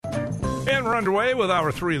And we're underway with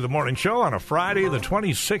Hour 3 of the Morning Show on a Friday, the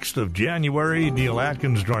 26th of January. Neil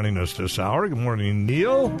Atkins joining us this hour. Good morning,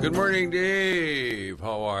 Neil. Good morning, Dave.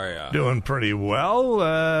 How are you? Doing pretty well.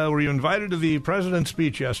 Were you invited to the president's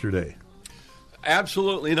speech yesterday?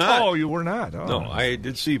 Absolutely not. Oh, you were not? Oh. No, I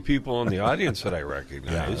did see people in the audience that I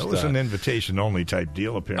recognized. Yeah, it was an invitation-only type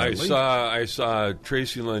deal, apparently. I saw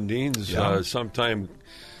Tracy Lundine's sometime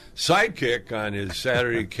sidekick on his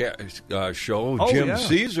Saturday show, Jim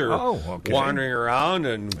Caesar, wandering around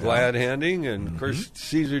and glad-handing. And, of course,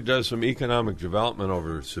 Caesar does some economic development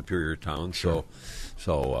over Superior Town, so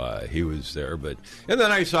he was there. And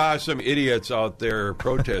then I saw some idiots out there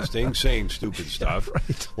protesting, saying stupid stuff.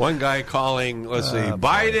 Right. One guy calling,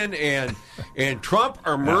 Biden and Trump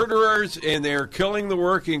are murderers, and they're killing the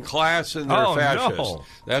working class, and they're fascists. No.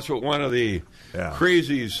 That's what one of the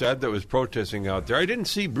crazies said that was protesting out there. I didn't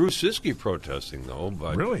see Bruce Siskey protesting, though.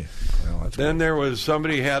 But really? Well, then there was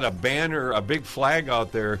somebody had a banner, a big flag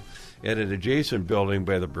out there at an adjacent building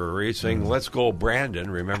by the brewery saying, "Let's go, Brandon."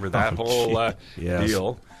 Remember that whole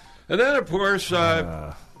deal? And then, of course,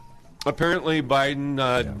 apparently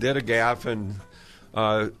Biden did a gaffe and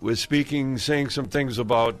was saying some things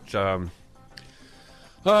about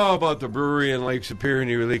the brewery in Lake Superior, and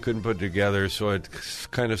he really couldn't put together, so it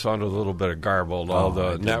kind of sounded a little bit garbled. All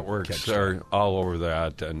the networks are all over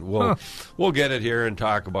that, and we'll get it here and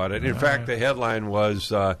talk about it. In fact, the headline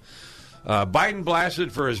was Biden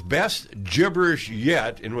blasted for his best gibberish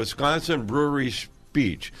yet in Wisconsin brewery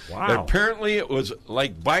speech. Wow. Apparently, it was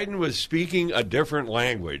like Biden was speaking a different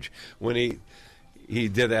language when he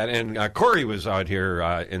did that. And Corey was out here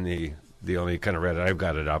in the only kind of read it. I've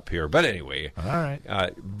got it up here. But anyway, all right.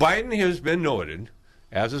 Biden has been noted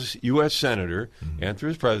as a U.S. Senator and through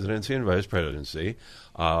his presidency and vice presidency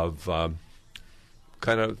of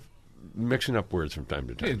kind of mixing up words from time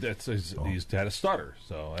to time. He's had a stutter,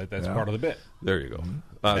 so that's part of the bit. There you go.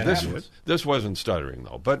 This wasn't stuttering,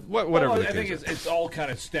 though. But whatever the case I think it's all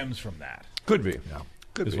kind of stems from that. Could be. Yeah.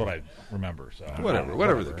 Is what I remember. So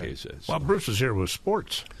whatever the case is. Well, Bruce is here with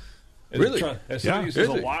sports. Really? As somebody who says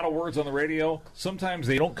a lot of words on the radio, sometimes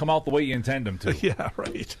they don't come out the way you intend them to. Yeah,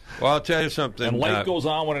 right. Well, I'll tell you something. And light goes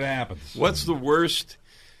on when it happens. What's the worst?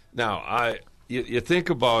 Now, you think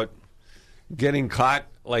about getting caught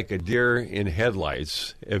like a deer in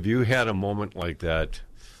headlights. Have you had a moment like that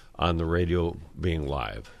on the radio being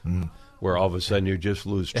live, where all of a sudden you just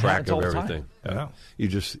lose track of everything? Yeah. You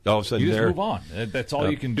just all of a sudden move on. That's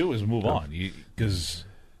all you can do is move on. Because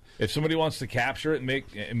if somebody wants to capture it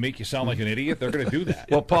and make you sound like an idiot, they're going to do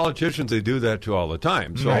that. Well, politicians, they do that too all the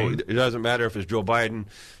time. So it doesn't matter if it's Joe Biden,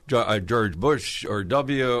 George Bush, or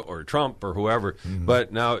W, or Trump, or whoever.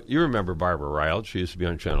 But now, you remember Barbara Ryle. She used to be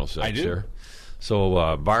on Channel 6 I do. here.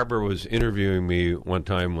 So Barbara was interviewing me one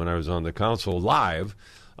time when I was on the council live.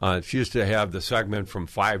 She used to have the segment from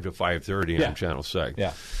 5 to 5:30 on Channel 6.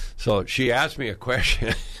 Yeah. So she asked me a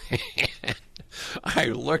question. I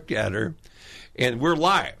looked at her, and we're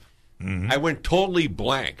live. I went totally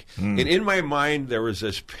blank. And in my mind, there was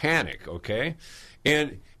this panic, okay?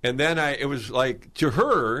 And then it was like, to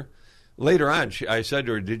her, later on, I said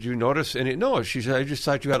to her, "Did you notice any?" No, she said, "I just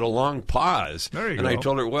thought you had a long pause." There you and go. I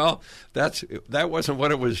told her, "Well, that wasn't what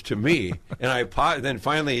it was to me." And I paused, then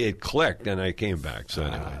finally it clicked, and I came back. So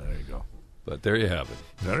anyway, there you go. but there you have it.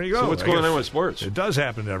 There you go. So what's going on with sports? It does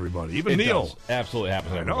happen to everybody, even Neil. Does. Absolutely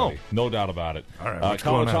happens to I know. everybody. No doubt about it. All right, what's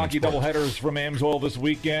college going on hockey in sports? doubleheaders from Amsoil this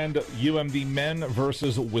weekend. UMD men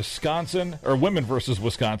versus Wisconsin, or women versus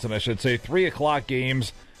Wisconsin, I should say. 3 o'clock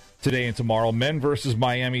games today and tomorrow. Men versus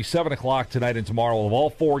Miami, 7 o'clock tonight and tomorrow of all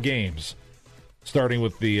 4 games. Starting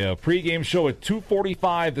with the pregame show at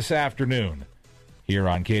 2:45 this afternoon here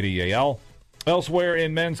on KDAL. Elsewhere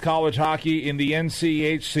in men's college hockey in the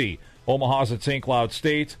NCHC, Omaha's at St. Cloud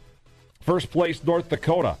State. First place, North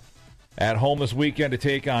Dakota, at home this weekend to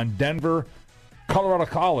take on Denver. Colorado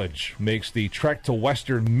College makes the trek to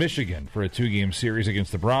Western Michigan for a 2-game series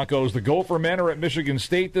against the Broncos. The Gopher men are at Michigan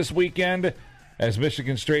State this weekend as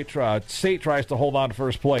Michigan State tries to hold on to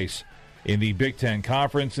first place in the Big Ten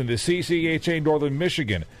Conference. In the CCHA, Northern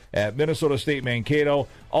Michigan at Minnesota State Mankato.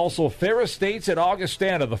 Also, Ferris State's at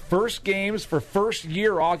Augustana. The first games for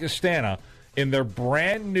first-year Augustana in their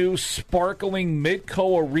brand-new sparkling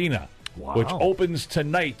Midco Arena, which opens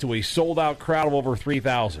tonight to a sold-out crowd of over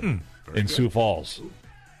 3,000 in Sioux Falls.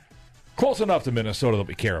 Close enough to Minnesota that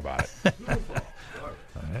we care about it.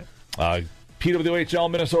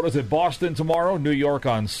 PWHL Minnesota's at Boston tomorrow. New York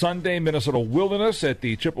on Sunday. Minnesota Wilderness at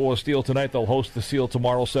the Chippewa Steel tonight. They'll host the Steel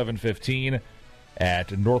tomorrow, 7:15 at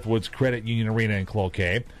Northwoods Credit Union Arena in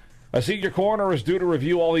Cloquet. A senior coroner is due to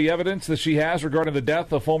review all the evidence that she has regarding the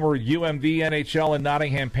death of former UMD, NHL, and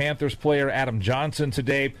Nottingham Panthers player Adam Johnson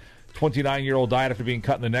today. 29-year-old died after being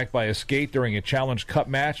cut in the neck by a skate during a Challenge Cup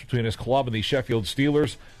match between his club and the Sheffield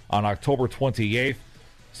Steelers on October 28th.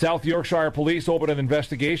 South Yorkshire police opened an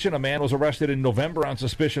investigation. A man was arrested in November on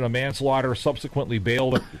suspicion of manslaughter, subsequently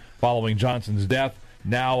bailed following Johnson's death.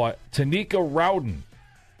 Now, Tanika Rowden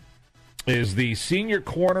is the senior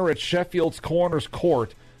coroner at Sheffield's Coroner's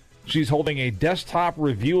Court. She's holding a desktop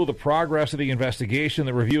review of the progress of the investigation.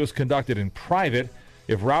 The review is conducted in private.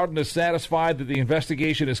 If Rowden is satisfied that the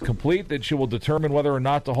investigation is complete, then she will determine whether or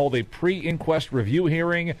not to hold a pre-inquest review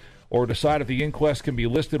hearing or decide if the inquest can be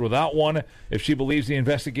listed without one. If she believes the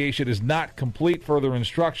investigation is not complete, further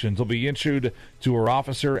instructions will be issued to her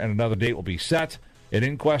officer and another date will be set. An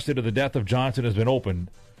inquest into the death of Johnson had been opened,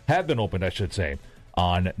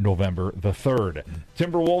 on November the 3rd.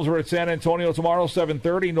 Timberwolves are at San Antonio tomorrow,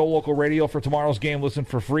 7:30. No local radio for tomorrow's game. Listen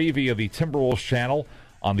for free via the Timberwolves channel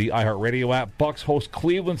on the iHeartRadio app. Bucks host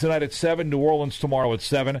Cleveland tonight at 7. New Orleans tomorrow at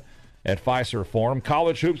 7 at Fiserv Forum.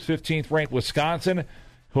 College hoops, 15th-ranked Wisconsin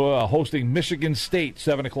hosting Michigan State,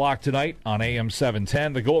 7 o'clock tonight on AM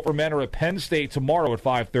 710. The Gopher men are at Penn State tomorrow at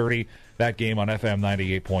 5:30. That game on FM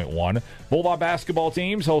 98.1. Bulldog basketball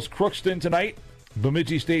teams host Crookston tonight.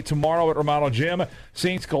 Bemidji State tomorrow at Romano Gym.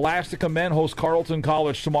 St. Scholastica men host Carleton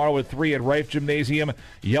College tomorrow at 3 at Rife Gymnasium.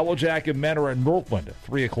 Yellow Jacket men are at Northland,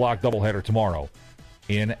 3 o'clock doubleheader tomorrow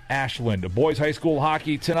in Ashland. Boys high school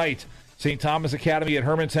hockey tonight. St. Thomas Academy at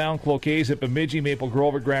Hermantown, Cloquets at Bemidji, Maple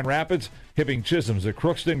Grove at Grand Rapids, Hibbing Chisholms at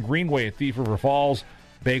Crookston, Greenway at Thief River Falls,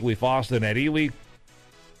 Bagley Foston at Ely.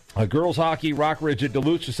 Girls hockey, Rockridge at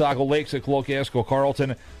Duluth, Chisago Lakes at Cloquet-Esco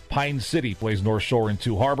Carleton. Pine City plays North Shore in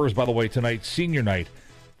Two Harbors. By the way, tonight's senior night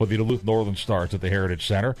for the Duluth Northern Stars at the Heritage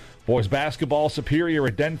Center. Boys basketball, Superior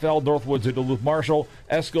at Denfeld, Northwoods at Duluth Marshall,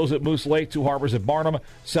 Esco's at Moose Lake, Two Harbors at Barnum,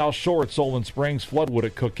 South Shore at Solon Springs, Floodwood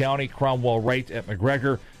at Cook County, Cromwell Wright at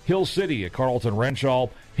McGregor, Hill City at Carleton Renshaw,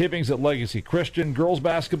 Hibbings at Legacy Christian. Girls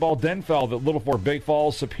basketball, Denfeld at Little Fort Big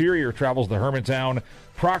Falls, Superior travels to Hermantown,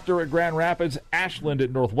 Proctor at Grand Rapids, Ashland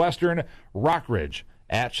at Northwestern, Rockridge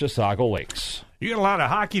at Chisago Lakes. You got a lot of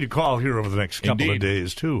hockey to call here over the next couple of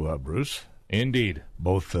days, too, Bruce. Indeed.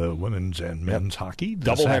 Both women's and men's hockey.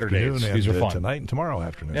 Doubleheader days. These are fun. Tonight and tomorrow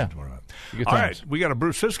afternoon. Yeah. All right. We got a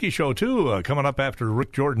Bruce Siskey show, too, coming up after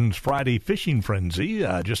Rick Jordan's Friday Fishing Frenzy,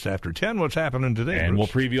 just after 10. What's happening today, And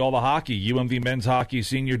Bruce? we'll preview all the hockey. UMD men's hockey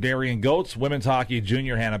senior Darian Goetz, women's hockey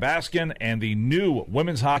junior Hannah Baskin, and the new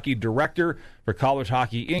women's hockey director for College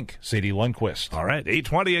Hockey Inc., Sadie Lundquist. All right.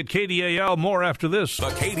 8:20 at KDAL. More after this. The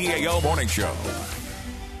KDAL Morning Show.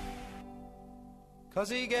 'Cause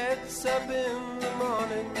he gets up in the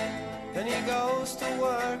morning, then he goes to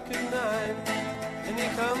work at 9, and he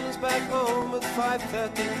comes back home at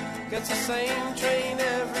 5:30, gets the same train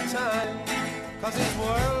every time. 'Cause his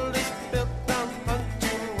world is built on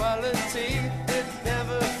punctuality, it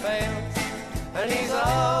never fails. And he's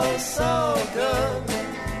all so good,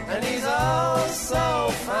 and he's all so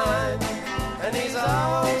fine, and he's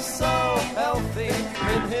all so healthy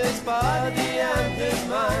in his body and his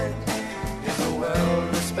mind. He's a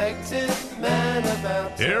well-respected man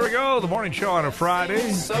about town. Here we go, the morning show on a Friday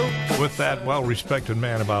with that well-respected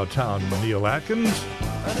man about town, Neil Atkins.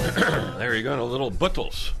 There you go, a little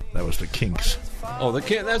Buttles. That was the Kinks. Oh,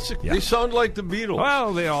 they sound like the Beatles.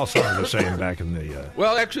 Well, they all sounded the same back in the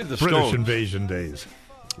well, actually, the British Stones. invasion days.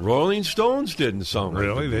 Rolling Stones didn't sound like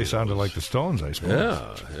really? the They Beatles. sounded like the Stones, I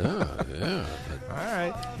suppose. Yeah. All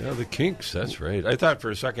right. Yeah, the Kinks, that's right. I thought for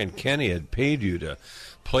a second Kenny had paid you to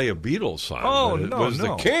play a Beatles song. Oh, but it no, was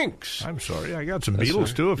no. the Kinks. I'm sorry. I got some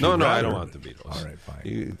Beatles, too. If No, you'd I rather. don't want the Beatles. All right,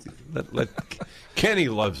 fine. Kenny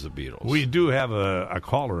loves the Beatles. We do have a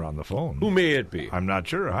caller on the phone. Who may it be? I'm not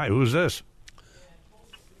sure. Hi, who's this?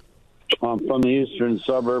 I'm from the eastern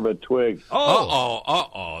suburb of Twig.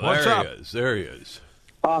 What's up? There he is.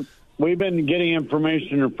 We've been getting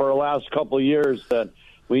information for the last couple of years that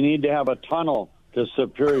we need to have a tunnel to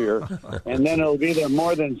Superior, and then it'll be there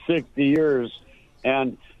more than 60 years,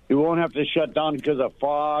 and you won't have to shut down because of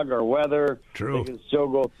fog or weather. True. They can still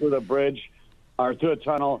go through the bridge or through a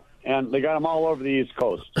tunnel, and they got them all over the East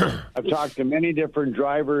Coast. I've talked to many different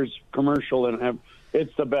drivers, commercial, and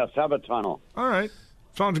it's the best. Have a tunnel. All right.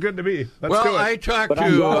 Sounds good to me. Let's do it. I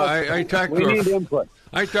talked We need input.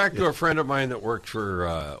 I talked to a friend of mine that worked for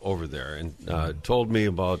over there, and she told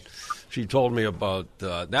me about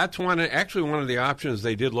that's one of the options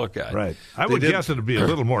they did look at. Right. I would guess it would be a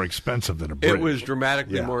little more expensive than a bridge. It was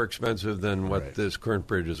dramatically Yeah. more expensive than what Right. this current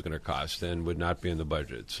bridge is going to cost, and would not be in the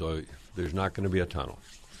budget. So there's not going to be a tunnel.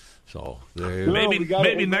 So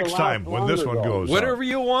maybe next time when this one goes. Whatever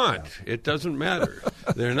you want, it doesn't matter.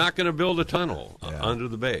 They're not going to build a tunnel under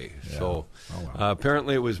the bay. Yeah. So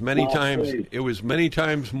apparently, it was many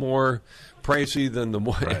times more pricey than the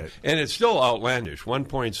one, and it's still outlandish.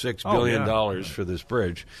 $1.6 billion for this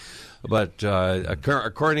bridge, but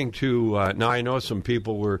according to now, I know some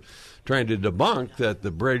people were trying to debunk that the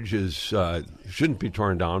bridge shouldn't be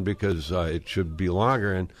torn down because it should be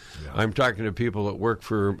longer. And I'm talking to people that work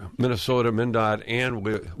for Minnesota MnDOT and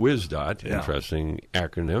WSDOT, interesting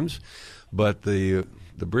acronyms. But the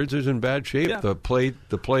bridge is in bad shape. Yeah. The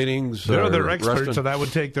platings. They're experts, and I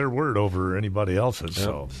would take their word over anybody else's.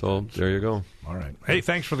 So there you go. All right. Hey,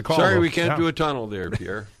 thanks for the call. Sorry, we can't do a tunnel there,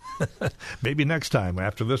 Pierre. Maybe next time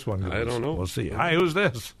after this one goes. I don't know. We'll see. Hi, who's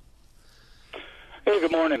this? Hey,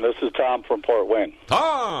 good morning. This is Tom from Fort Wayne.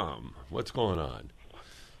 Tom, what's going on?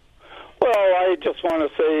 Well, I just want to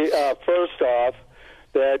say, first off,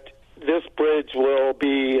 that this bridge will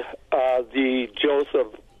be the Joseph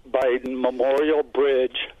Biden Memorial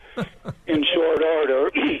Bridge in short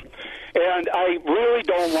order. And I really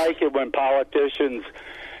don't like it when politicians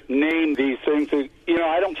name these things. You know,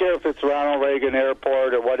 I don't care if it's Ronald Reagan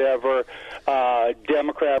Airport or whatever,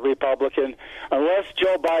 Democrat, Republican, unless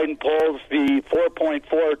Joe Biden pulls the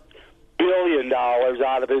 $4.4 billion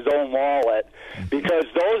out of his own wallet, because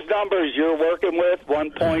those numbers you're working with,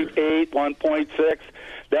 1.8, 1.6,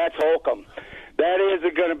 that's hokum. That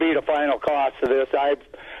isn't going to be the final cost of this.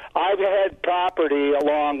 I've had property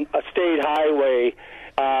along a state highway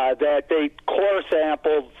that they core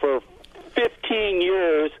sampled for 15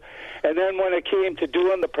 years, and then when it came to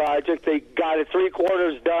doing the project, they got it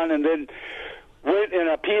three-quarters done and then went and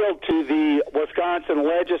appealed to the Wisconsin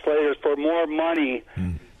legislators for more money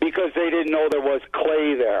because they didn't know there was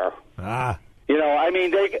clay there. You know, I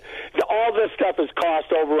mean, all this stuff is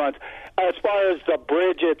cost overruns. As far as the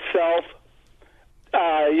bridge itself,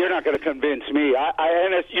 you're not going to convince me.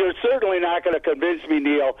 And you're certainly not going to convince me,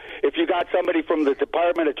 Neil, if you got somebody from the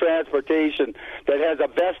Department of Transportation that has a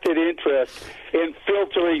vested interest in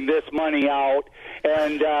filtering this money out.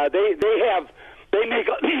 And they make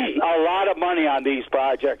a lot of money on these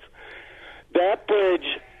projects. That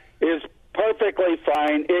bridge is perfectly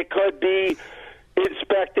fine. It could be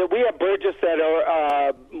inspected. We have bridges that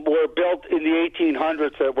were built in the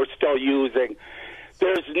 1800s that we're still using.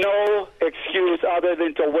 There's no excuse other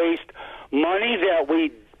than to waste money that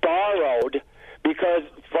we borrowed because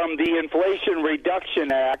from the Inflation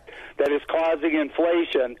Reduction Act that is causing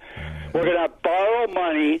inflation, we're going to borrow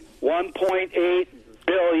money, $1.8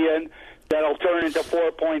 billion, that'll turn into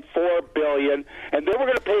 $4.4 billion, and then we're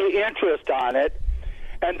going to pay interest on it.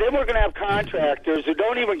 And then we're going to have contractors who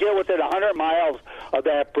don't even get within 100 miles of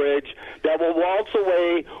that bridge that will waltz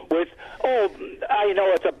away with, I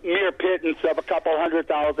know it's a mere pittance of a couple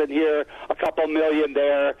 $100,000 here, a couple million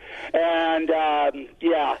there. And, all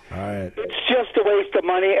right. It's just a waste of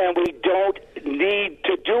money, and we don't need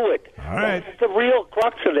to do it. All right. That's the real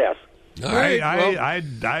crux of this. All right. I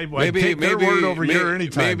take their word over here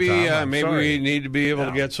anytime. Maybe we need to be able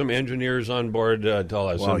to get some engineers on board to tell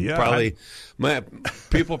us. Well,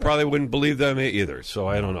 people probably wouldn't believe them either. So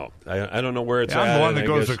I don't know. I don't know where it's at. I'm the one that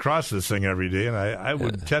goes across this thing every day, and I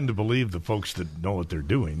would tend to believe the folks that know what they're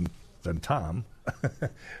doing than Tom.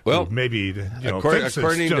 Well, maybe according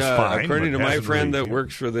to my friend that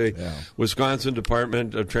works for the Wisconsin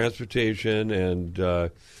Department of Transportation,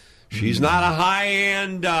 and she's not a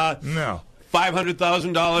high-end,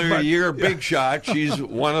 $500,000 a year big shot. She's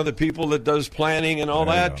one of the people that does planning and all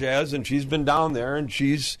that jazz, and she's been down there, and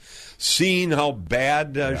she's seen how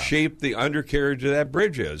bad shape the undercarriage of that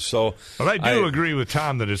bridge is. So, but I do agree with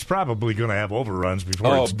Tom that it's probably going to have overruns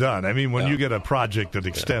before it's done. I mean, when you get a project that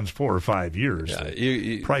extends 4 or 5 years,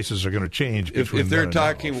 prices are going to change. If they're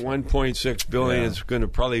talking $1.6 billion, it's going to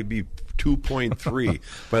probably be 2.3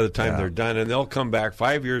 by the time they're done, and they'll come back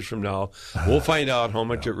 5 years from now. We'll find out how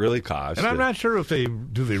much it really costs. And I'm not sure if they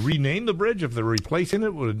rename the bridge. If they're replacing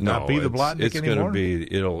it, would it not be the Blatnick anymore? It's going to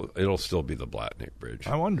be it'll still be the Blatnick Bridge.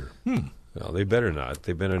 I wonder. Well, they better not.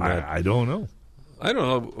 They better not. I don't know. I don't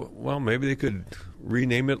know. Well, maybe they could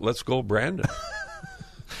rename it Let's Go Brandon.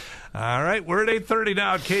 All right, we're at 8:30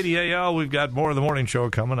 now at KDAL. We've got more of the morning show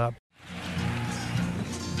coming up.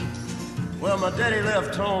 Well, my daddy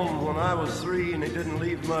left home when I was 3, and he didn't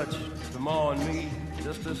leave much to Ma and me.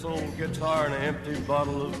 Just this old guitar and an empty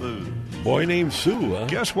bottle of booze. Boy named Sue, huh?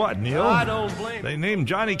 Guess what, Neil? I don't blame They named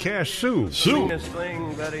Johnny Cash Sue. Sue.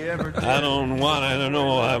 Thing that he ever did. I don't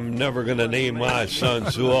know. I'm never going to name my son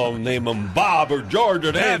Sue. I'll name him Bob or George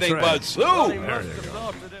or anything but Sue. There you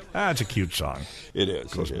go. It's a cute song. It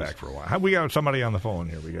is. Goes back for a while. We got somebody on the phone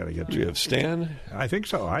here. We got to get to. Do you have Stan? I think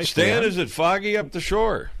so. Hi, Stan, is it foggy up the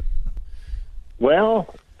shore?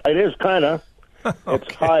 Well, it is kind of.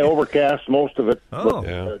 It's high overcast, most of it. Oh,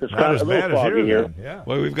 yeah. It's kind of a little foggy here. Yeah.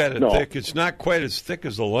 Well, we've got it thick. It's not quite as thick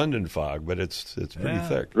as the London fog, but it's pretty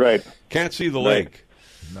thick. Right. Can't see the lake.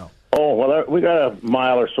 No. Oh, well, we got a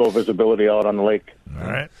mile or so visibility out on the lake. All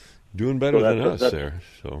right. Doing better than us there.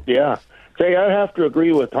 So. Yeah. Say, I have to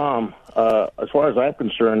agree with Tom. As far as I'm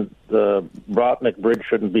concerned, the Brotnick Bridge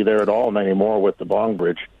shouldn't be there at all anymore with the Bong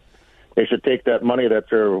Bridge. They should take that money that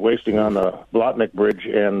they're wasting on the Blotnick Bridge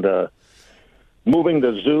and moving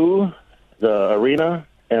the zoo, the arena,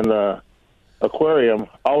 and the aquarium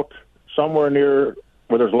out somewhere near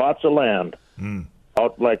where there's lots of land.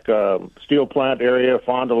 Out like Steel Plant area,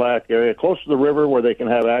 Fond du Lac area, close to the river where they can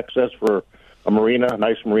have access for a marina, a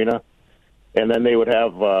nice marina. And then they would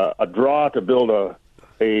have a draw to build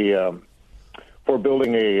for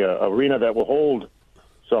building a arena that will hold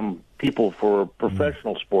some people for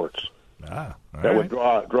professional sports. That would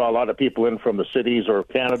draw a lot of people in from the cities or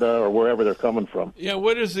Canada or wherever they're coming from. Yeah,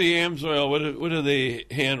 what is the AMSOIL? What do they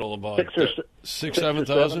handle about?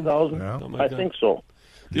 7,000? Yeah. I think so.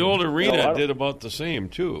 The old arena did about the same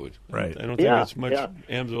too. Right. I don't think it's much.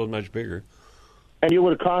 AMSOIL is much bigger. And you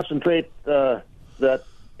would concentrate that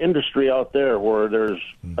industry out there where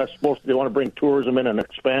that's supposed to. They want to bring tourism in and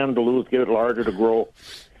expand Duluth, get it larger to grow.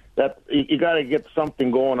 That you got to get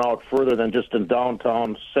something going out further than just in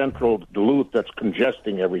downtown central Duluth that's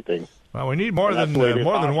congesting everything. Well, we need more than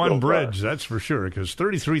one bridge, that's for sure, because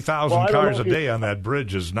 33,000 cars a day on that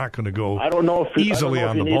bridge is not going to go easily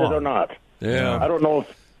on the ball. I don't know if you need it or not. Yeah. I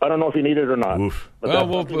don't know if you need it or not. Oof.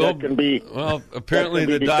 Apparently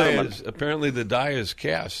the die is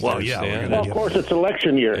cast. Well, yeah. Of course, it's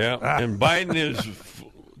election year. Yeah, and Biden is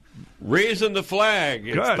raising the flag.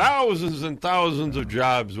 It's thousands and thousands of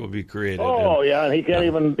jobs will be created. Oh, yeah, and he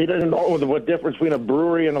doesn't know what difference between a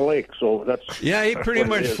brewery and a lake, so that's... Yeah, he pretty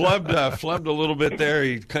much flubbed a little bit there.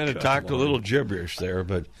 He kind of talked a little gibberish there,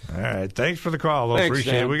 but... All right, thanks for the call, though. Thanks,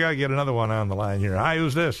 appreciate Sam. it. We got to get another one on the line here. Hi,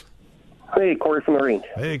 who's this? Hey, Corey from the Range.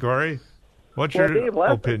 Hey, Corey. What's your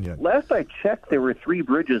opinion? Last I checked, there were 3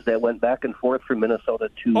 bridges that went back and forth from Minnesota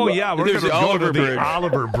to... Oh, yeah, we're going to go to the Bridge.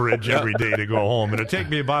 Oliver Bridge every day to go home. It'll take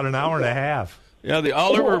me about an hour and a half. Yeah, the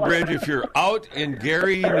Oliver Bridge, if you're out in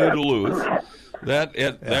Gary, New Duluth,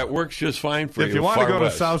 that works just fine for you. If you want to go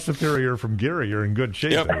to South Superior from Gary, you're in good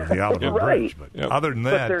shape there with the Oliver Bridge. But other than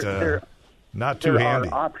that, not too handy.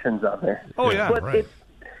 There are options out there. Oh, yeah, but right.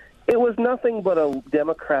 It was nothing but a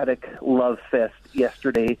Democratic love fest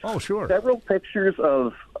yesterday. Oh, sure. Several pictures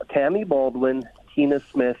of Tammy Baldwin, Tina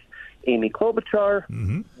Smith, Amy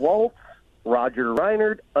Klobuchar, Waltz, Roger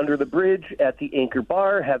Reinert under the bridge at the Anchor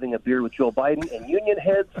Bar having a beer with Joe Biden and union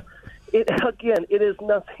heads. It is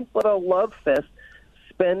nothing but a love fest,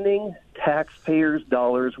 spending taxpayers'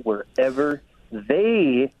 dollars wherever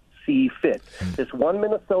they see fit. This one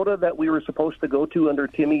Minnesota that we were supposed to go to under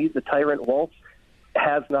Timmy the Tyrant Waltz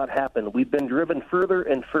has not happened. We've been driven further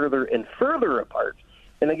and further and further apart.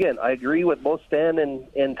 And again, I agree with both Stan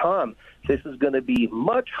and Tom. This is going to be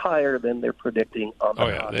much higher than they're predicting on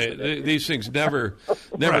the these things never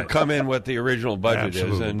come in what the original budget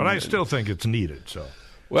is. But I still think it's needed. So,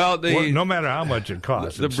 no matter how much it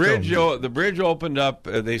costs, the bridge opened up.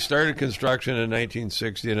 They started construction in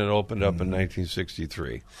 1960, and it opened up in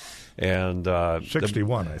 1963, and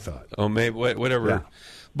 61, I thought. Oh, maybe whatever. Yeah.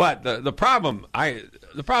 But the problem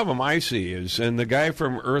I see is, and the guy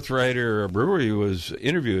from Earthrider Brewery was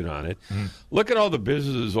interviewed on it. Look at all the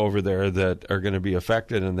businesses over there that are going to be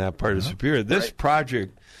affected in that part of Superior. This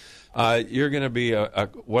project, you're going to be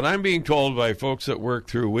what I'm being told by folks that work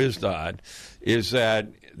through WSDOT is that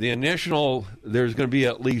there's going to be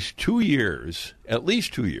at least 2 years,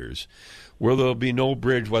 where there'll be no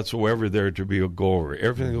bridge whatsoever there to go over.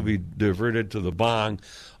 Everything will be diverted to the Bong.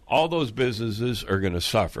 All those businesses are going to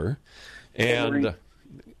suffer, and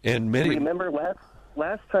many. Remember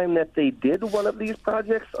last time that they did one of these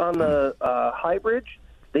projects on the High Bridge,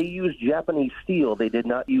 they used Japanese steel. They did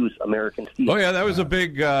not use American steel. Oh yeah, that was a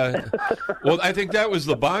big. Well, I think that was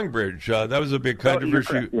the Bong Bridge. That was a big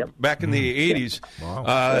controversy back in the 80s.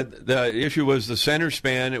 Wow. The issue was the center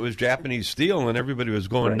span. It was Japanese steel, and everybody was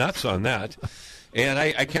going nuts on that. And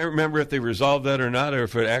I can't remember if they resolved that or not, or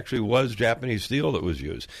if it actually was Japanese steel that was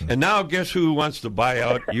used. And now guess who wants to buy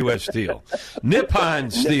out U.S. Steel?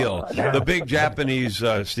 Nippon Steel, the big Japanese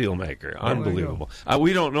steel maker. Unbelievable.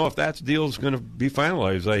 We don't know if that deal is going to be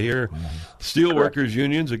finalized. I hear steel workers'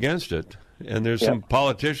 unions against it. And there's some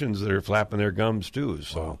politicians that are flapping their gums, too.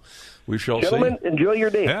 So We shall see. Gentlemen, enjoy your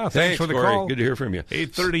day. Yeah, thanks for the Corey. call. Good to hear from you.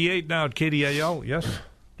 8:38 now at KDAL. Yes?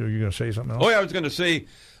 Are you going to say something else? Oh, yeah, I was going to say,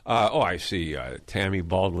 I see Tammy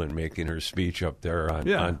Baldwin making her speech up there on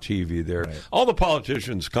TV there. Right. All the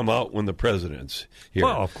politicians come out when the president's here.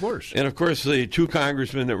 Well, of course. And, of course, the two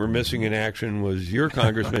congressmen that were missing in action was your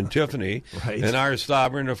congressman, Tiffany, and our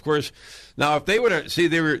Stauber. Of course, now, if they would have, see,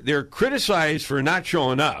 they're criticized for not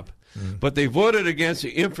showing up. But they voted against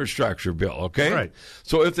the infrastructure bill, okay? Right.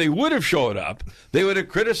 So if they would have showed up, they would have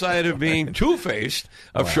criticized of being two-faced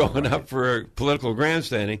of showing up for political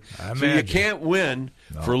grandstanding. So you can't win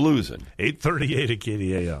for losing. 8:38 at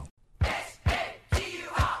KDAL.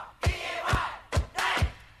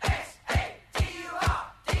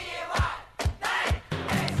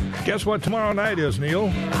 Guess what tomorrow night is, Neil?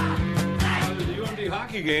 The UMD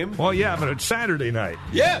hockey game. Well, yeah, but it's Saturday night.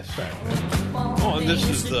 Yes. Oh, and this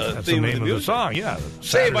is the That's theme the name of the song, yeah.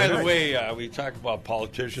 Say, by the way, we talk about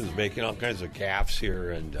politicians making all kinds of gaffes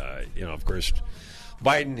here, and of course,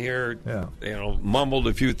 Biden here, mumbled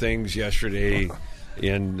a few things yesterday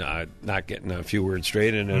in not getting a few words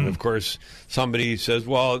straight, and then of course somebody says,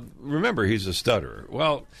 "Well, remember he's a stutterer."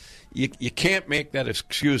 Well, you can't make that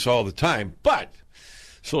excuse all the time, but.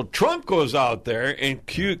 So Trump goes out there and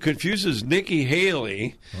confuses Nikki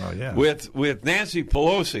Haley with Nancy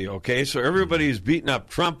Pelosi, okay? So everybody's beating up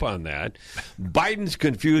Trump on that. Biden's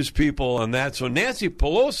confused people on that. So Nancy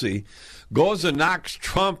Pelosi goes and knocks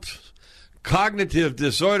Trump's cognitive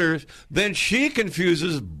disorders. Then she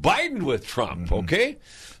confuses Biden with Trump, okay?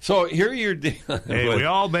 So here you're dealing with. We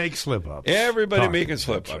all make slip-ups. Everybody making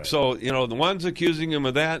slip-ups. Right. So, the one's accusing him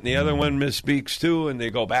of that, and the other one misspeaks too, and they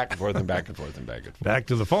go back and forth and back and forth and back and forth. Back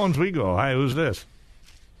to the phones we go. Hi, who's this?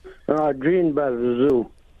 Gene by the zoo.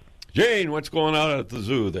 Jane, what's going on at the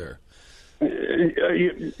zoo there?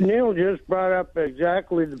 Neil just brought up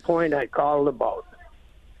exactly the point I called about.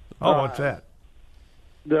 Oh, what's that?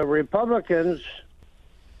 The Republicans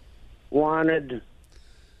wanted...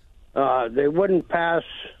 they wouldn't pass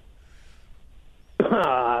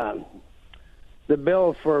the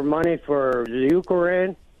bill for money for the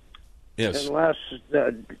Ukraine unless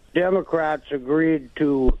the Democrats agreed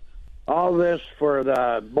to all this for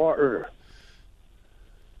the border.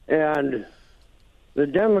 And the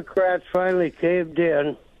Democrats finally caved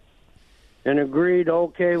in and agreed,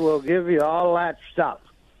 okay, we'll give you all that stuff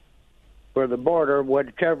for the border,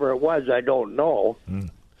 whatever it was, I don't know.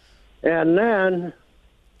 And then...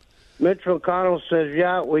 Mitch McConnell says,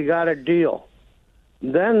 yeah, we got a deal.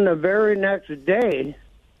 Then the very next day,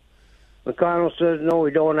 McConnell says, no, we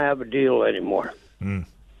don't have a deal anymore. It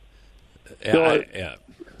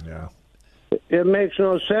makes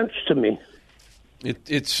no sense to me.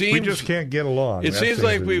 It seems... We just can't get along. It seems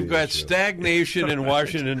like we've got stagnation in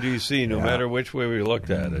Washington, D.C., no matter which way we looked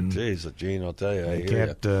at it. Jeez, Gene, I'll tell you, I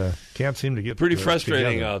hear can't seem to get pretty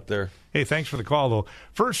frustrating together out there. Hey, thanks for the call, though.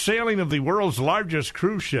 First sailing of the world's largest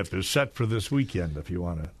cruise ship is set for this weekend, if you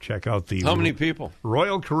want to check out the... How many people?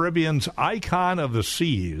 Royal Caribbean's Icon of the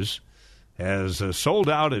Seas has sold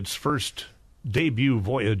out its first debut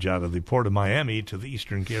voyage out of the port of Miami to the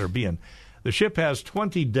Eastern Caribbean. The ship has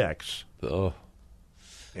 20 decks. Oh.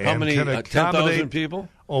 How many? 10,000 people?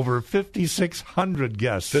 Over 5,600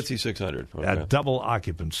 guests. 5,600. Okay. At double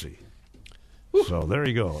occupancy. Whew. So there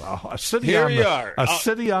you go. A city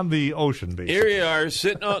city on the ocean, basically. Here you are,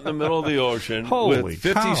 sitting out in the middle of the ocean with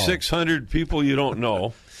 5,600 people you don't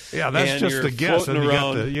know. Yeah, that's just a guess. And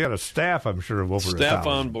you got a staff, I'm sure, of over 1,000. Staff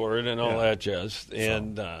on board and all that jazz.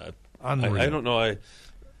 And I don't know.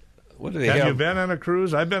 What do they have? Have you been on a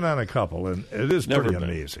cruise? I've been on a couple, and it is pretty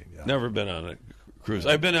amazing. Yeah. Never been on a cruise.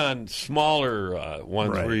 I've been on smaller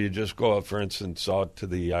ones where you just go out, for instance, out to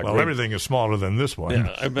the... everything is smaller than this one.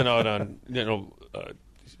 Yeah, I've been out on,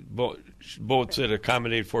 boats that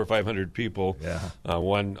accommodate 400 or 500 people. Yeah.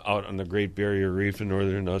 One out on the Great Barrier Reef in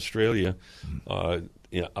northern Australia,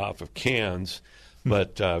 off of Cairns.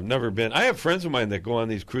 But I've never been. I have friends of mine that go on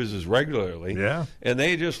these cruises regularly. Yeah. And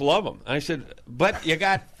they just love them. I said, but you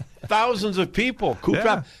got thousands of people cooped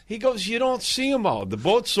up. He goes, you don't see them all. The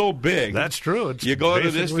boat's so big. That's true. It's you go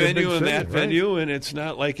to this venue and that venue, and it's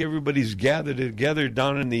not like everybody's gathered together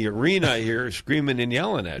down in the arena here screaming and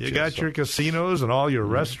yelling at you. You got your casinos and all your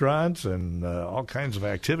restaurants and all kinds of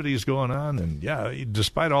activities going on. And,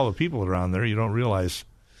 despite all the people around there, you don't realize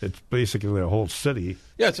it's basically a whole city.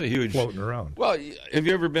 Yeah, it's a huge floating around. Well, have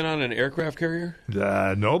you ever been on an aircraft carrier?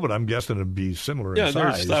 No, but I'm guessing it'd be similar in size. Yeah,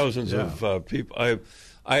 there's thousands of people.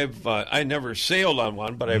 I never sailed on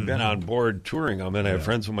one, but I've been on board touring them, and I have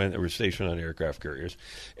friends of mine that were stationed on aircraft carriers.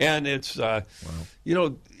 And it's,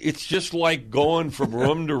 it's just like going from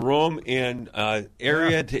room to room and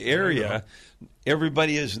area to area.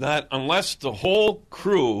 everybody is not, unless the whole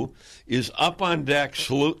crew is up on deck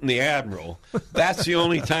saluting the Admiral, that's the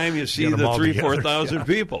only time you see the 3,000-4,000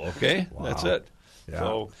 people, okay? Wow. That's it. Yeah,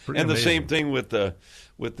 so, and the same thing with the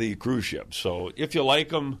cruise ships. So if you like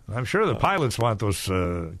them, I'm sure the pilots want those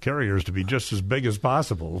carriers to be just as big as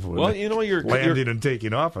possible. Well, you're landing and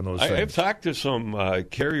taking off on those things. I've talked to some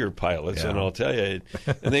carrier pilots, and I'll tell you,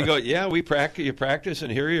 and they go, "Yeah, you practice,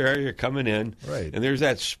 and here you are, you're coming in, right. And there's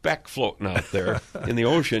that speck floating out there in the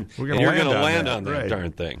ocean, and you're going to land on that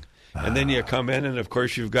darn thing, and then you come in, and of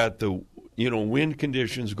course you've got the wind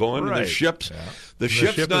conditions going, right. And the ship's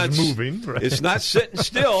ship not is moving, right. It's not sitting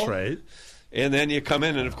still, right. And then you come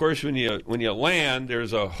in, and of course, when you land,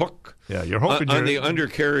 there's a hook. Yeah, you're hoping on the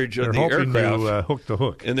undercarriage of the hoping aircraft. To hook the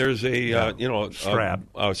hook, and there's a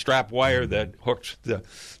strap wire that hooks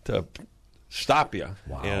to stop you,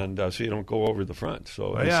 and so you don't go over the front.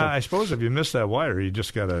 So I suppose if you miss that wire, you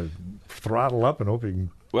just got to throttle up and hope you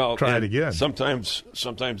can try it again. Sometimes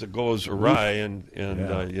it goes awry, and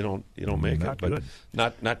you don't make it, but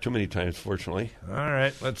not too many times, fortunately. All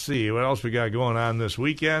right, let's see what else we got going on this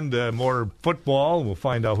weekend. More football. We'll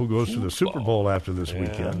find out who goes to the Super Bowl after this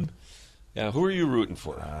weekend. Yeah, who are you rooting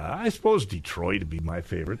for? I suppose Detroit would be my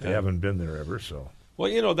favorite. They haven't been there ever, so.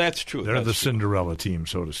 Well, that's true. They're the Cinderella team,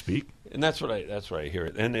 so to speak. And that's what I hear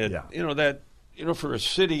it. And for a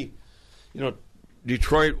city,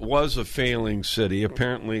 Detroit was a failing city.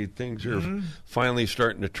 Apparently, things are finally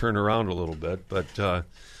starting to turn around a little bit, but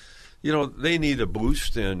they need a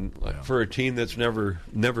boost, and for a team that's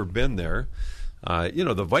never been there.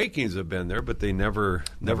 The Vikings have been there, but they never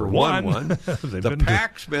won one. The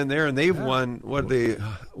Pack's been there, and they've won. They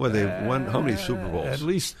won how many Super Bowls? At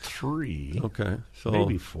least 3. Okay, so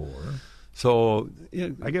maybe 4. So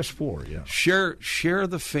I guess 4. Yeah. Share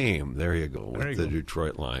the fame. There you go with the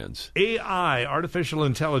Detroit Lions. AI, artificial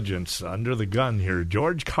intelligence, under the gun here.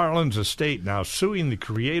 George Carlin's estate now suing the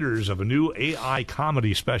creators of a new AI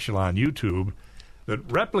comedy special on YouTube that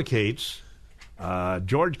replicates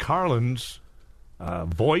George Carlin's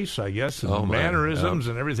voice, I guess, and mannerisms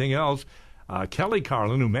and everything else. Kelly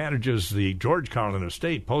Carlin, who manages the George Carlin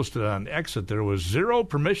estate, posted on X that there was 0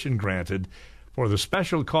 permission granted for the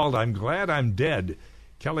special called I'm Glad I'm Dead.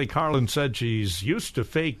 Kelly Carlin said she's used to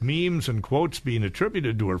fake memes and quotes being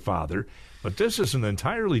attributed to her father, but this is an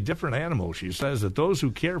entirely different animal. She says that those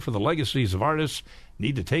who care for the legacies of artists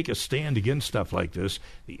need to take a stand against stuff like this.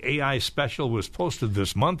 The AI special was posted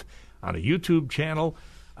this month on a YouTube channel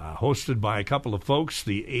hosted by a couple of folks.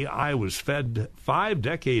 The AI was fed 5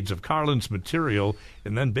 decades of Carlin's material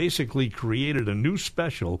and then basically created a new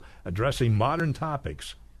special addressing modern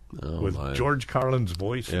topics with George Carlin's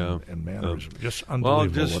voice and mannerism. Just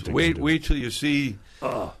unbelievable. Well, just wait till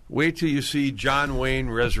you see John Wayne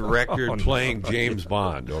resurrected playing James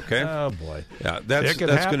Bond. Okay. Oh boy. Yeah, that's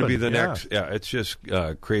going to be the next. Yeah, it's just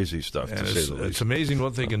crazy stuff, to say the least. It's amazing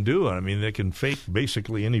what they can do. I mean, they can fake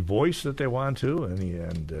basically any voice that they want to,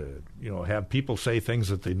 and have people say things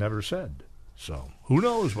that they never said. So who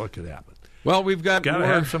knows what could happen? Well, we've got to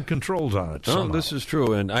have some controls on it. Oh, this is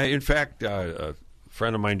true, and in fact. A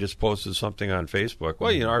friend of mine just posted something on Facebook.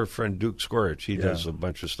 Well, our friend Duke Skorich, he does a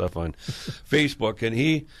bunch of stuff on Facebook, and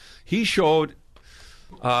he showed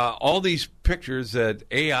all these pictures that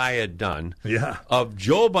AI had done of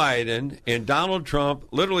Joe Biden and Donald Trump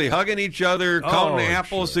literally hugging each other, counting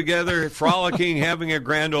apples together, frolicking, having a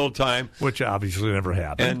grand old time. Which obviously never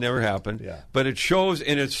happened. And never happened. Yeah. But it shows,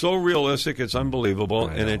 and it's so realistic, it's unbelievable,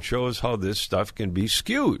 and it shows how this stuff can be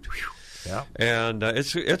skewed. Yeah, and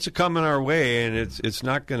it's coming our way, and it's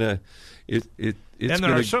not going to. And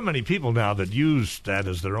there are so many people now that use that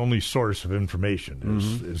as their only source of information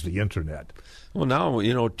is the internet. Well,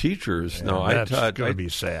 now teachers. No, that's going to be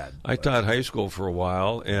sad. I taught high school for a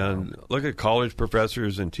while, and look at college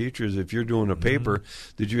professors and teachers. If you're doing a paper,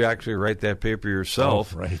 did you actually write that paper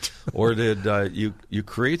yourself? Oh, right. Or did you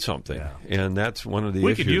create something? Yeah. And that's one of the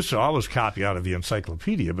issues. We could used to always copy out of the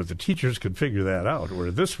encyclopedia, but the teachers could figure that out.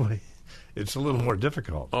 Where this way. It's a little more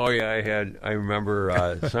difficult. Oh, yeah, I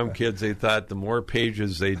remember some kids, they thought the more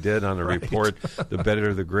pages they did on a report, the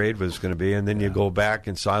better the grade was going to be. And then you go back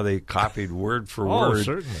and saw they copied word for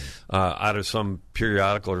word out of some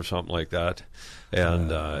periodical or something like that.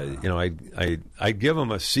 And, I'd give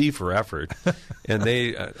them a C for effort. And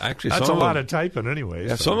they actually... That's a lot of typing anyway.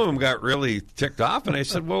 Yeah, some of them got really ticked off. And I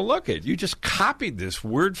said, well, look, you just copied this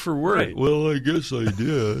word for word. Right. Well, I guess I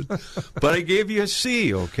did. But I gave you a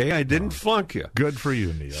C, okay? I didn't flunk you. Good for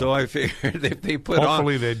you, Neil. So I figured if they put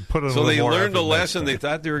Hopefully they'd put in so a they learned a lesson. They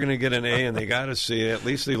thought they were going to get an A, and they got a C. At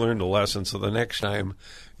least they learned a lesson. So the next time...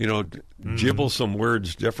 jibble some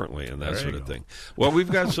words differently and that sort of thing. Well,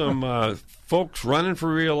 we've got some folks running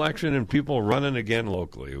for re-election and people running again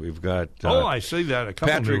locally. We've got I see that. A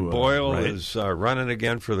couple Patrick Boyle right. is running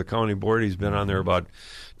again for the county board. He's been on there about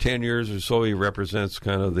 10 years or so. He represents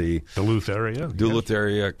kind of the Duluth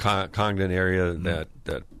area, Congdon area, that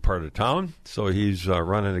part of town. So he's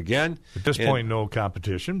running again. At this point, no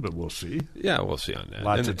competition, but we'll see. Yeah, we'll see on that.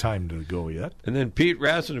 Lots of time to go yet. And then Pete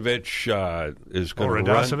Radosevich is going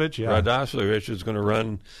to run. Radosevich is going to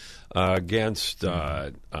run against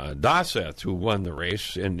Dosseth, who won the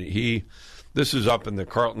race, and this is up in the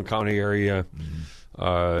Carleton County area.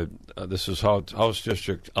 This is House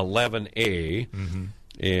District 11A.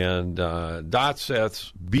 And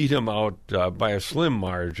Dotseth beat him out by a slim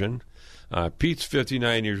margin. Pete's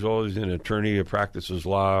 59 years old. He's an attorney who practices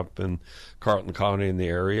law up in Carleton County in the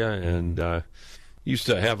area, and he used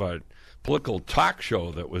to have a political talk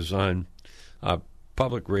show that was on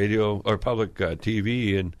public radio or public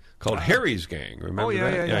TV and called Harry's Gang. Remember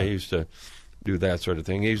that? Yeah, he used to do that sort of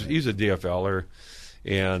thing. He's a DFLer.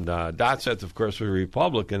 And Dotseth, of course, was a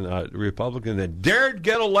Republican that dared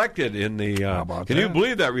get elected in the. Can you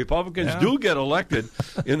believe that Republicans do get elected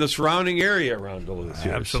in the surrounding area around Duluth?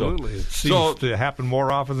 Absolutely, it seems to happen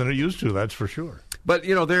more often than it used to. That's for sure. But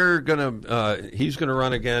they're gonna. He's gonna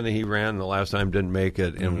run again. He ran the last time, didn't make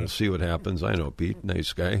it, and we'll see what happens. I know Pete,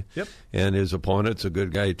 nice guy. Yep. And his opponent's a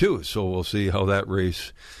good guy too. So we'll see how that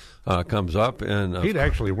race comes up. And he'd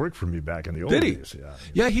actually worked for me back in the old days.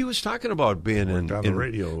 Yeah, he was talking about being in the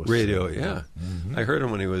radio. Yeah, I heard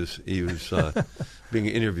him when he was being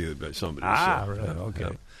interviewed by somebody. Really?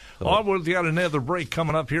 Okay. Yeah. We've got another break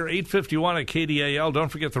coming up here, 8:51 at KDAL. Don't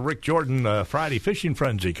forget the Rick Jordan Friday Fishing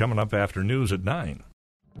Frenzy coming up after news at 9.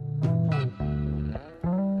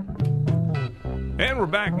 And we're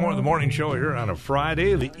back, more of the morning show here on a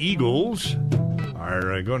Friday. The Eagles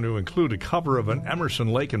are going to include a cover of an Emerson,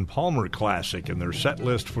 Lake and Palmer classic in their set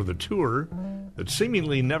list for the tour that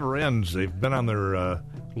seemingly never ends. They've been on their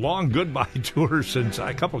long goodbye tour since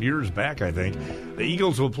a couple years back, I think. The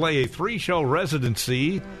Eagles will play a 3-show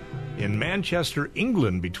residency in Manchester,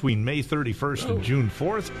 England between May 31st and June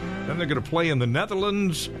 4th. Then they're going to play in the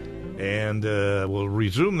Netherlands and will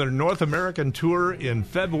resume their North American tour in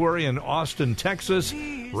February in Austin, Texas,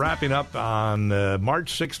 wrapping up on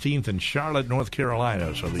March 16th in Charlotte, North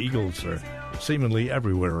Carolina. So the Eagles are seemingly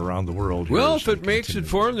everywhere around the world. Well, if it makes it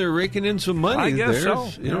for them, they're raking in some money. I guess so.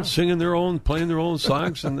 Singing their own, playing their own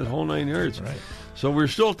songs and the whole 9 yards. Right. So we're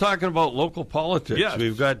still talking about local politics. Yes.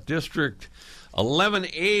 We've got District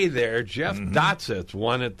 11A there. Jeff Dotseth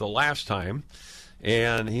won it the last time.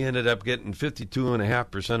 And he ended up getting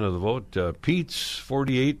 52.5% of the vote. Pete's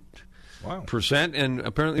 48%. And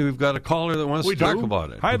apparently we've got a caller that wants to talk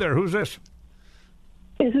about it. Hi there. Who's this?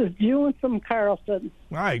 This is June from Carlson.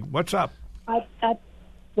 Hi. What's up? I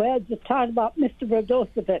just talked about Mr.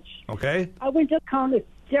 Radosevich. Okay. I went to the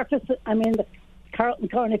Carleton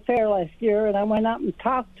County Fair last year, and I went out and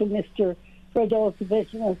talked to Mr.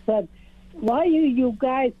 Radosevich, and I said, why are you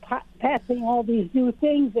guys passing all these new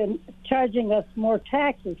things and charging us more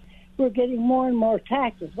taxes? We're getting more and more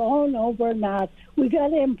taxes. Oh, no, we're not. We got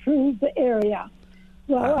to improve the area.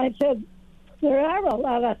 Well, I said, there are a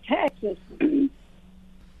lot of taxes. And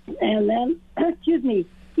then,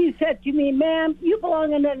 he said to me, ma'am, you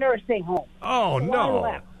belong in a nursing home. Oh, so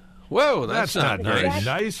no. Whoa, that's not very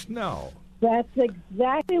nice. No. That's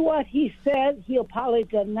exactly what he said. He'll probably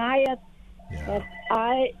deny it. Yeah. But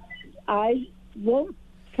I won't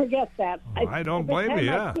forget that. I don't blame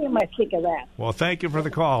you, I see him, I think of that. Well, thank you for the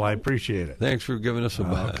call. I appreciate it. Thanks for giving us a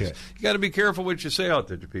buzz. Okay. You got to be careful what you say out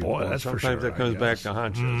there to people. Boy, that's Sometimes for sure, that comes back to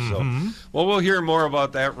haunt you. Mm-hmm. So, well, we'll hear more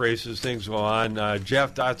about that race as things go on.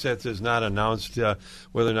 Jeff Dotseth has not announced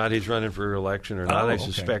whether or not he's running for re-election or not. I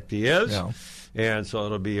suspect he is. Yeah. And so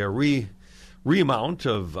it'll be a remount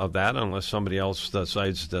of that unless somebody else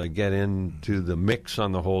decides to get into the mix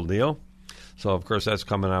on the whole deal. So, of course, that's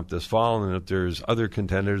coming up this fall, and if there's other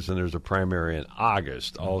contenders, then there's a primary in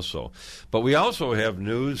August also. But we also have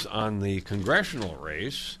news on the congressional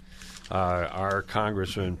race. Our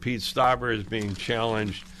Congressman Pete Stauber is being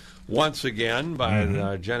challenged once again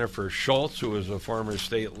by Jennifer Schultz, who is a former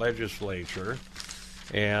state legislator,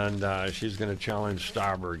 and she's going to challenge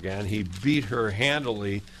Stauber again. He beat her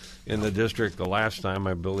handily in the district the last time,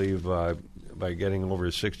 I believe, by getting over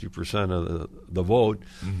 60% of the vote.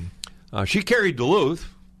 Mm-hmm. She carried Duluth.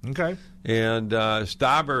 Okay. And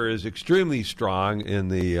Stauber is extremely strong in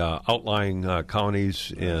the outlying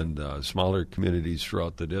counties and smaller communities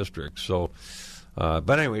throughout the district. So,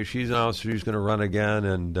 but anyway, she's announced she's going to run again,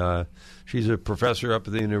 and she's a professor up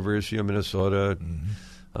at the University of Minnesota.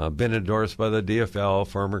 been endorsed by the DFL,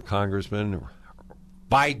 former Congressman.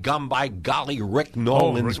 By golly, Rick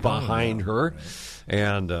Nolan's behind her. Right.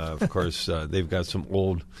 And, of course, they've got some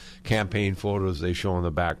old campaign photos they show in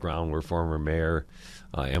the background where former Mayor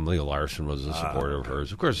Emily Larson was a supporter of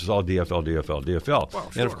hers. Of course, it's all DFL.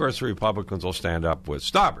 Well, sure. And, of course, the Republicans will stand up with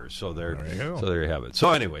Stobbers. So there you have it.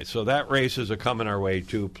 So, anyway, that races are coming our way,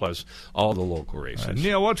 too, plus all the local races.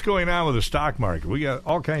 Neil, what's going on with the stock market? We got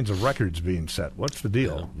all kinds of records being set. What's the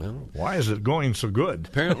deal? Why is it going so good?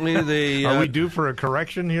 Apparently, they... Are we due for a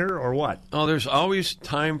correction here, or what? Oh, there's always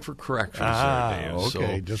time for corrections there, Dave.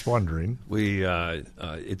 Okay, so just wondering.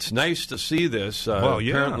 It's nice to see this.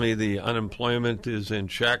 Apparently, the unemployment is in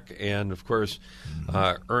check, and of course,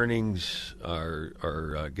 earnings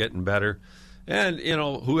are getting better. And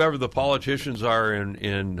whoever the politicians are, are going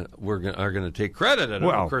to take credit. And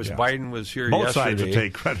of course, Biden was here Both yesterday. Both sides will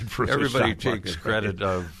take credit for everybody the stock takes market, credit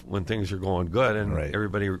of when things are going good, and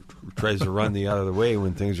everybody tries to run the other way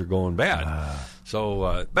when things are going bad.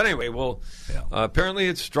 So, but anyway, apparently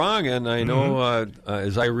it's strong, and I know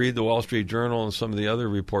as I read the Wall Street Journal and some of the other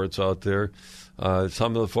reports out there,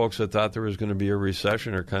 some of the folks that thought there was going to be a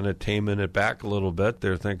recession are kind of taming it back a little bit.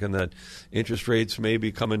 They're thinking that interest rates may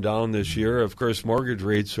be coming down this year. Of course, mortgage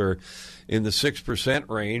rates are in the 6%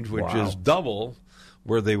 range, which is double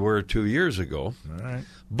where they were 2 years ago. All right.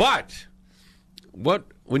 But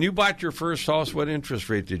when you bought your first house, what interest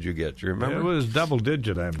rate did you get? Do you remember? It was double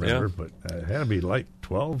digit, I remember, but it had to be like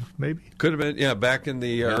 12, maybe. Could have been, back in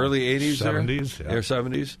the early 80s 70s, there? Or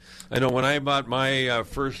 70s. I know when I bought my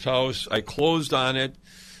first house, I closed on it,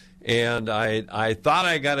 and I thought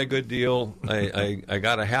I got a good deal. I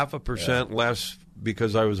got a 0.5% less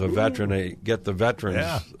because I was a veteran. I get the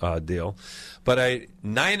veterans deal. But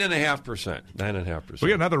 9.5%. 9.5%. We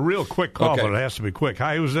got another real quick call, but it has to be quick.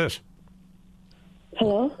 Hi, who's this?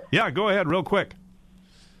 Hello? Yeah, go ahead, real quick.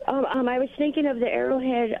 I was thinking of the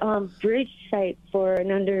Arrowhead bridge site for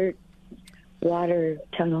an underwater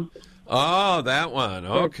tunnel. Oh, that one.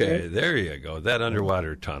 Okay, there you go. That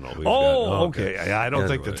underwater tunnel. Okay. I don't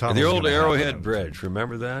think the tunnel. The old Arrowhead Bridge.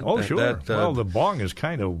 Remember that? Oh, sure. The Bong is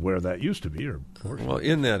kind of where that used to be.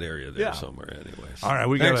 In that area there somewhere, anyways. All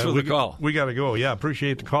right, thanks for the call. We got to go. Yeah,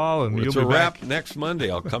 appreciate the call, and it's you'll be a wrap back next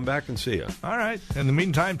Monday. I'll come back and see you. All right. In the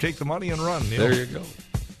meantime, take the money and run, Neil. There you go.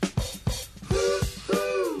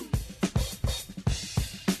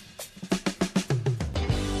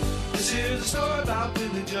 This is a story about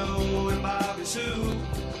Billy Joe and Bobby Sue.